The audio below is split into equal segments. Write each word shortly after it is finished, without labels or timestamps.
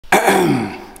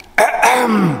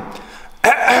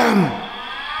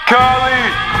Charlie,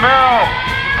 Camaro,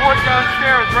 report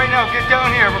downstairs right now. Get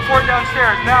down here. Report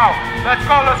downstairs now. Let's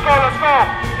go, let's go, let's go.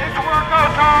 It's workout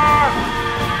time.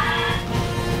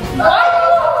 Why do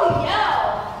you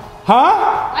yell?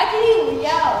 Huh? I can even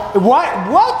yell.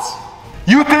 What?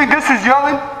 You think this is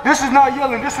yelling? This is not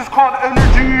yelling. This is called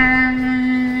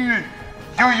energy.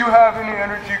 Do you have any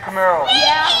energy, Camaro?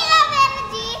 Yeah. Speaking of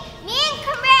energy, me and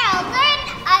Camaro learned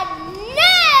a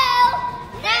new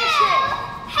handshake.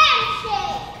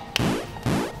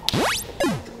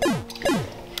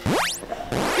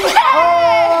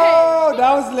 Oh,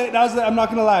 that was lit. I'm not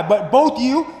gonna lie. But both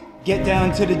you get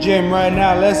down to the gym right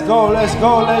now. Let's go, let's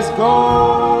go, let's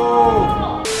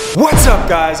go. What's up,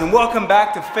 guys, and welcome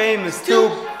back to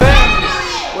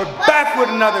FamousTubeFamily. We're back with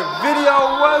another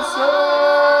video. What's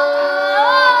up?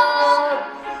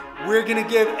 We're gonna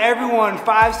give everyone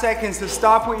 5 seconds to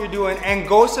stop what you're doing and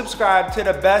go subscribe to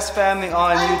the best family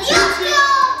on YouTube.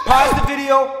 Pause the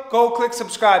video, go click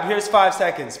subscribe. Here's 5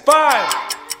 seconds. 5,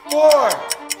 4,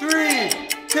 3,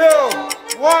 2, 1.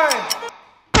 Welcome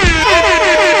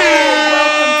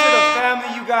to the family,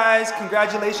 you guys.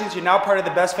 Congratulations, you're now part of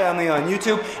the best family on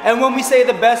YouTube. And when we say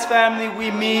the best family,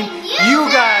 we mean you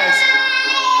guys.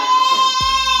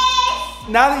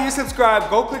 Now that you subscribe,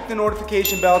 go click the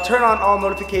notification bell, turn on all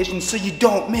notifications so you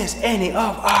don't miss any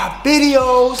of our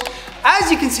videos. As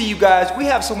you can see, you guys, we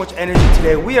have so much energy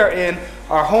today. We are in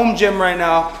our home gym right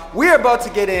now. We're about to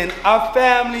get in a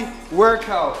family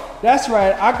workout. That's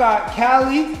right, I got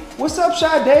Callie. What's up,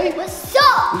 Sade? What's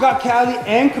up? We got Callie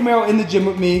and Camaro in the gym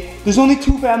with me. There's only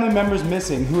 2 family members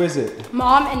missing. Who is it?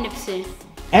 Mom and Nipsey.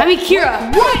 I mean,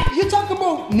 Kira. What? You talking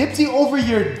about Nipsey over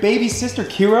your baby sister,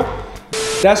 Kira?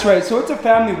 That's right, so it's a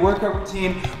family workout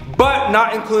routine, but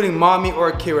not including mommy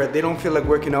or Kira. They don't feel like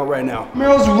working out right now.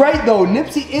 Camaro's right though,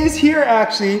 Nipsey is here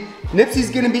actually. Nipsey's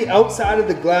gonna be outside of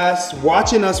the glass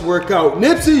watching us work out.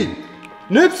 Nipsey,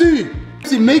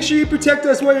 make sure you protect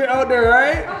us while you're out there,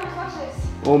 right?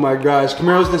 Oh my gosh,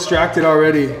 Camaro's distracted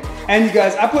already. And you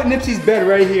guys, I put Nipsey's bed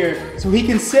right here so he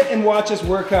can sit and watch us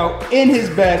work out in his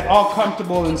bed, all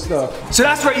comfortable and stuff. So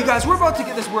that's right, you guys, we're about to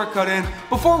get this workout in.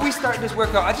 Before we start this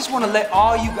workout, I just want to let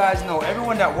all you guys know,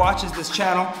 everyone that watches this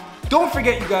channel, don't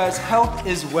forget, you guys, health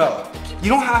is wealth. You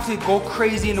don't have to go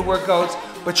crazy in the workouts,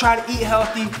 but try to eat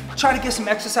healthy, try to get some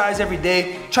exercise every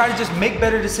day, try to just make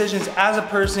better decisions as a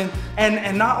person,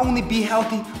 and not only be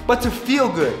healthy, but to feel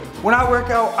good. When I work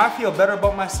out, I feel better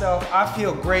about myself, I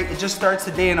feel great. It just starts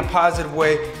the day in a positive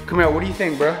way. Come here, what do you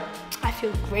think, bro? I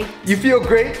feel great. You feel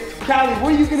great? Callie,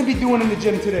 what are you gonna be doing in the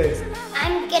gym today?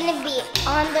 I'm gonna be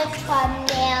on the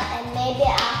treadmill, and maybe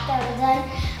after we're done,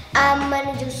 I'm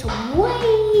gonna do some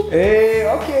weights. Hey,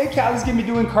 okay, Callie's gonna be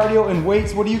doing cardio and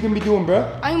weights. What are you gonna be doing, bro?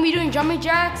 I'm gonna be doing jumping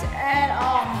jacks and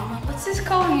what's this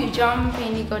called? You jump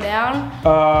and you go down.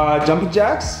 Jumping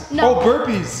jacks? No. Oh,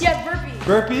 burpees. Yeah, burpees.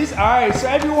 Burpees? All right, so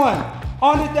everyone,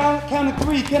 on the count of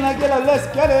 3, can I get a let's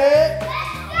get it?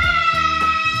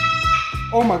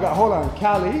 Oh my God, hold on,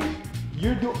 Callie,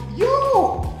 you're doing,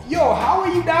 yo, how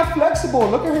are you that flexible?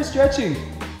 Look at her stretching.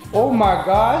 Oh my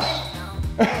gosh.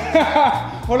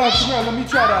 Hold on, come here, let me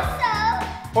try that.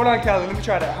 Hold on, Callie, let me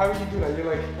try that. How do you do that?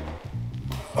 You're like,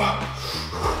 I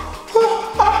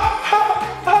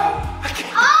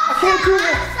can't do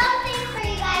that. Something for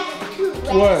you guys to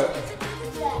rest. What?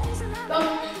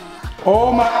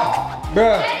 Oh my,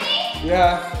 bruh.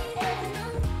 Yeah.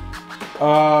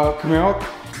 Camaro,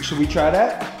 should we try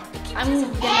that?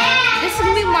 This is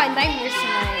gonna be my nightmare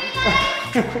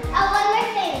tonight. One more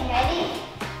thing, ready?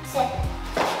 Sit.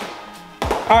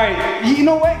 All right, you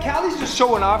know what? Callie's just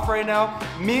showing off right now.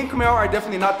 Me and Camaro are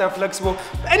definitely not that flexible.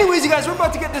 But anyways, you guys, we're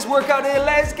about to get this workout in.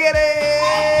 Let's get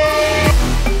it!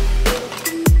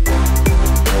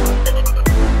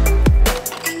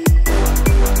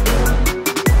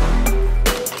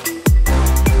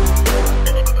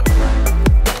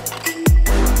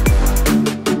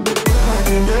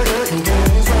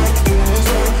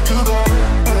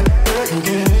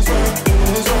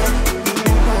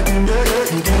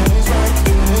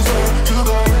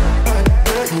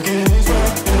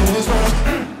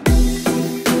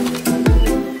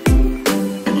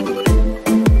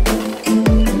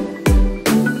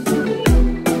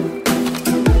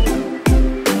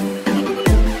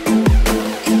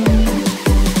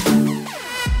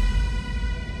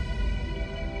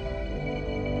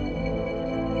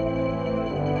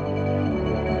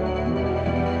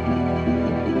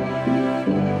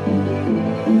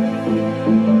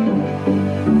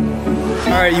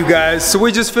 All right, you guys, so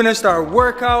we just finished our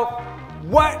workout.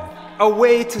 What a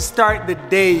way to start the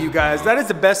day, you guys. That is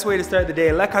the best way to start the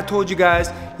day. Like I told you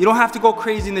guys, you don't have to go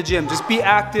crazy in the gym. Just be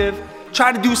active.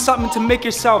 Try to do something to make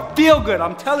yourself feel good.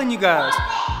 I'm telling you guys.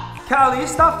 Callie,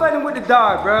 stop fighting with the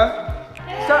dog, bruh.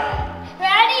 Stop.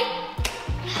 Ready?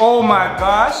 Oh my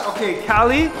gosh. Okay,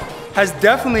 Callie has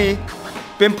definitely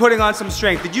been putting on some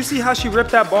strength. Did you see how she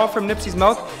ripped that ball from Nipsey's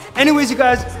mouth? Anyways, you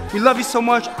guys, we love you so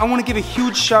much. I want to give a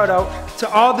huge shout out to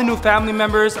all the new family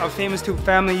members of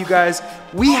FamousTubeFamily, you guys.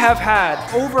 We have had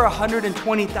over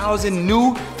 120,000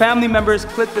 new family members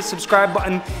click the subscribe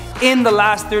button in the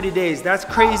last 30 days. That's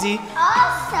crazy.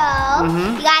 Also,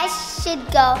 you guys should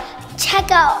go check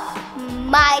out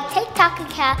my TikTok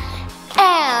account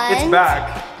and It's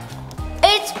back.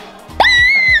 It's back!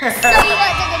 So you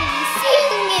guys are gonna be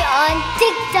seeing me on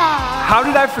TikTok. How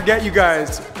did I forget, you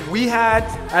guys? We had,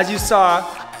 as you saw,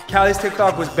 Callie's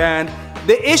TikTok was banned.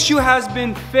 The issue has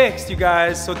been fixed, you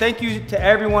guys. So thank you to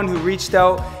everyone who reached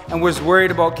out and was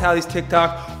worried about Callie's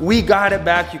TikTok. We got it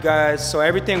back, you guys. So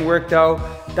everything worked out.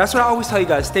 That's what I always tell you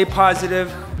guys. Stay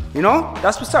positive. You know,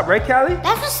 that's what's up, right, Callie?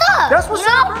 That's what's up. That's what's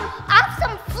up, bro. I have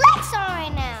some flex on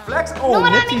right now. Flex? Oh,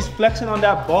 Nipsey's flexing on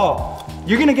that ball.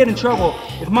 You're gonna get in trouble.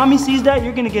 If mommy sees that,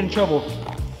 you're gonna get in trouble.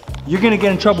 You're gonna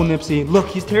get in trouble, Nipsey. Look,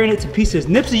 he's tearing it to pieces.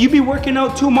 Nipsey, you be working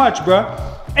out too much, bruh.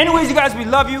 Anyways, you guys, we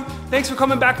love you. Thanks for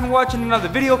coming back and watching another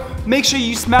video. Make sure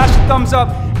you smash the thumbs up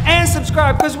and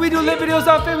subscribe because we do lit videos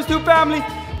on FamousTubeFamily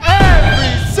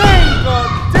every single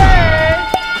day.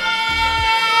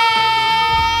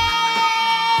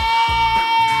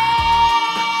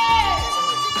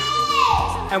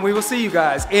 And we will see you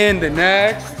guys in the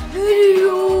next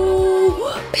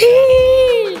video. Peace.